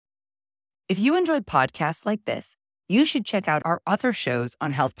If you enjoyed podcasts like this, you should check out our other shows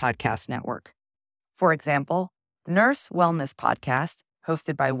on Health Podcast Network. For example, Nurse Wellness Podcast,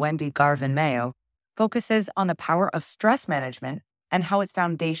 hosted by Wendy Garvin Mayo, focuses on the power of stress management and how it's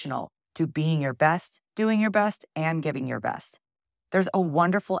foundational to being your best, doing your best, and giving your best. There's a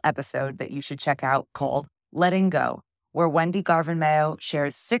wonderful episode that you should check out called Letting Go, where Wendy Garvin Mayo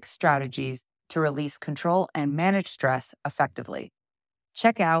shares 6 strategies to release control and manage stress effectively.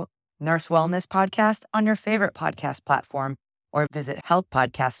 Check out Nurse Wellness Podcast on your favorite podcast platform or visit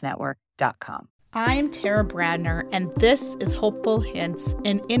healthpodcastnetwork.com. I'm Tara Bradner, and this is Hopeful Hints,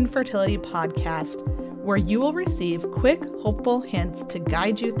 an infertility podcast where you will receive quick, hopeful hints to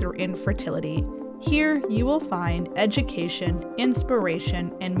guide you through infertility. Here, you will find education,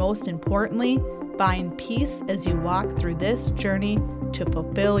 inspiration, and most importantly, find peace as you walk through this journey to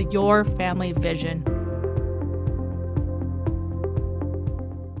fulfill your family vision.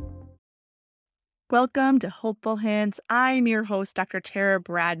 Welcome to Hopeful Hints. I'm your host, Dr. Tara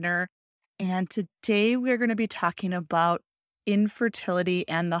Bradner, and today we're going to be talking about infertility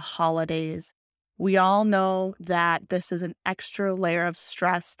and the holidays. We all know that this is an extra layer of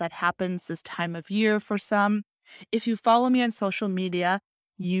stress that happens this time of year for some. If you follow me on social media,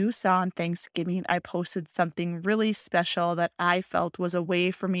 you saw on Thanksgiving I posted something really special that I felt was a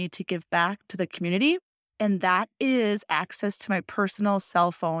way for me to give back to the community, and that is access to my personal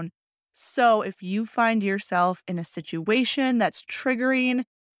cell phone. So if you find yourself in a situation that's triggering,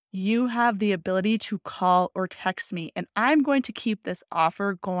 you have the ability to call or text me, and I'm going to keep this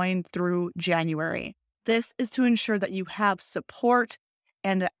offer going through January. This is to ensure that you have support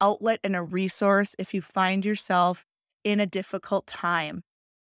and an outlet and a resource if you find yourself in a difficult time.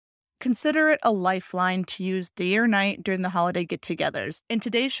 Consider it a lifeline to use day or night during the holiday get-togethers. In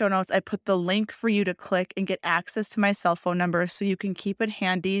today's show notes, I put the link for you to click and get access to my cell phone number so you can keep it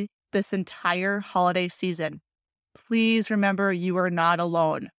handy this entire holiday season. Please remember you are not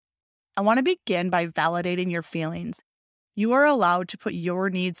alone. I want to begin by validating your feelings. You are allowed to put your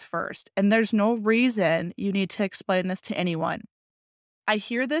needs first, and there's no reason you need to explain this to anyone. I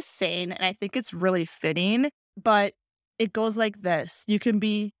hear this saying, and I think it's really fitting, but it goes like this. You can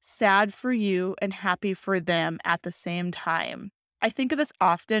be sad for you and happy for them at the same time. I think of this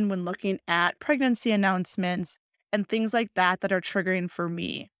often when looking at pregnancy announcements and things like that are triggering for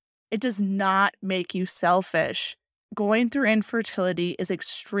me. It does not make you selfish. Going through infertility is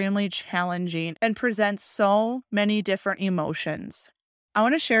extremely challenging and presents so many different emotions. I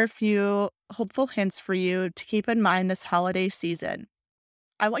want to share a few hopeful hints for you to keep in mind this holiday season.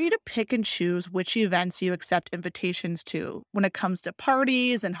 I want you to pick and choose which events you accept invitations to when it comes to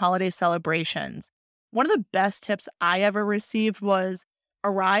parties and holiday celebrations. One of the best tips I ever received was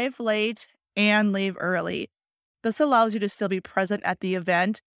arrive late and leave early. This allows you to still be present at the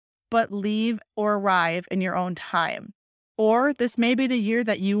event, but leave or arrive in your own time. Or this may be the year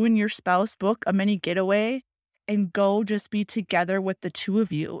that you and your spouse book a mini getaway and go just be together with the two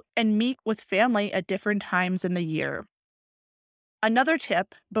of you and meet with family at different times in the year. Another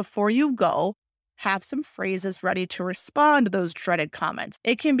tip, before you go, have some phrases ready to respond to those dreaded comments.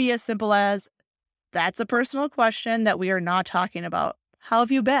 It can be as simple as, "That's a personal question that we are not talking about. How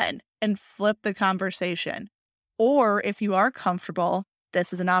have you been?" and flip the conversation. Or if you are comfortable,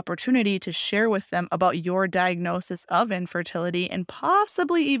 this is an opportunity to share with them about your diagnosis of infertility and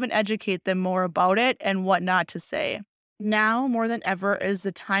possibly even educate them more about it and what not to say. Now, more than ever, is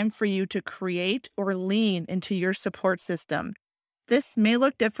the time for you to create or lean into your support system. This may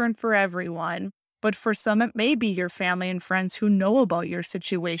look different for everyone, but for some, it may be your family and friends who know about your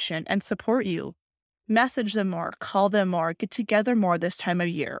situation and support you. Message them more, call them more, get together more this time of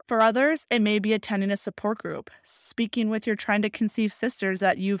year. For others, it may be attending a support group, speaking with your trying to conceive sisters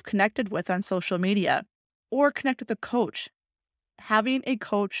that you've connected with on social media, or connect with a coach. Having a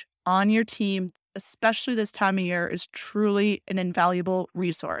coach on your team, especially this time of year, is truly an invaluable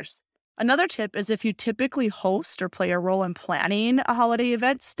resource. Another tip is if you typically host or play a role in planning a holiday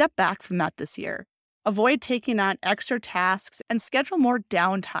event, step back from that this year. Avoid taking on extra tasks and schedule more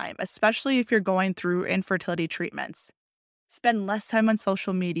downtime, especially if you're going through infertility treatments. Spend less time on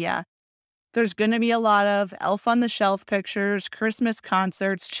social media. There's going to be a lot of elf on the shelf pictures, Christmas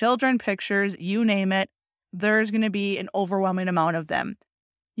concerts, children pictures, you name it. There's going to be an overwhelming amount of them.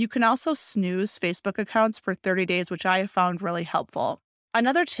 You can also snooze Facebook accounts for 30 days, which I have found really helpful.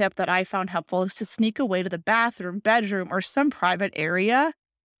 Another tip that I found helpful is to sneak away to the bathroom, bedroom, or some private area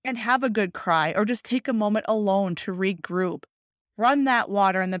and have a good cry, or just take a moment alone to regroup. Run that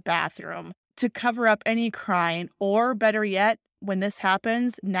water in the bathroom to cover up any crying, or better yet, when this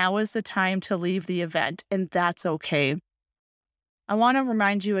happens, now is the time to leave the event, and that's okay. I want to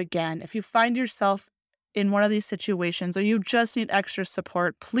remind you again, if you find yourself in one of these situations or you just need extra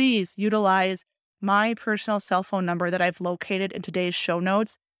support, please utilize my personal cell phone number that I've located in today's show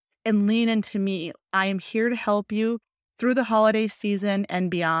notes and lean into me. I am here to help you through the holiday season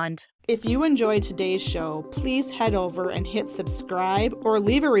and beyond. If you enjoyed today's show, please head over and hit subscribe or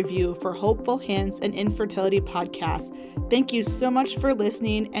leave a review for Hopeful Hints and Infertility Podcast. Thank you so much for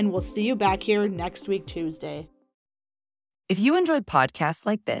listening, and we'll see you back here next week, Tuesday. If you enjoyed podcasts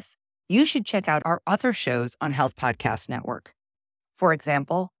like this, you should check out our other shows on Health Podcast Network. For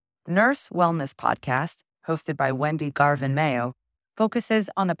example, Nurse Wellness Podcast, hosted by Wendy Garvin Mayo, focuses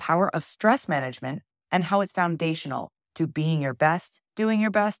on the power of stress management and how it's foundational to being your best, doing your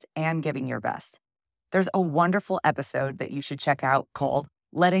best, and giving your best. There's a wonderful episode that you should check out called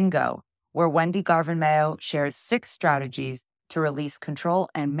Letting Go, where Wendy Garvin Mayo shares 6 strategies to release control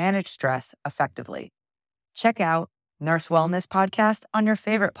and manage stress effectively. Check out Nurse Wellness Podcast on your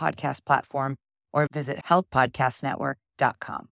favorite podcast platform or visit healthpodcastnetwork.com.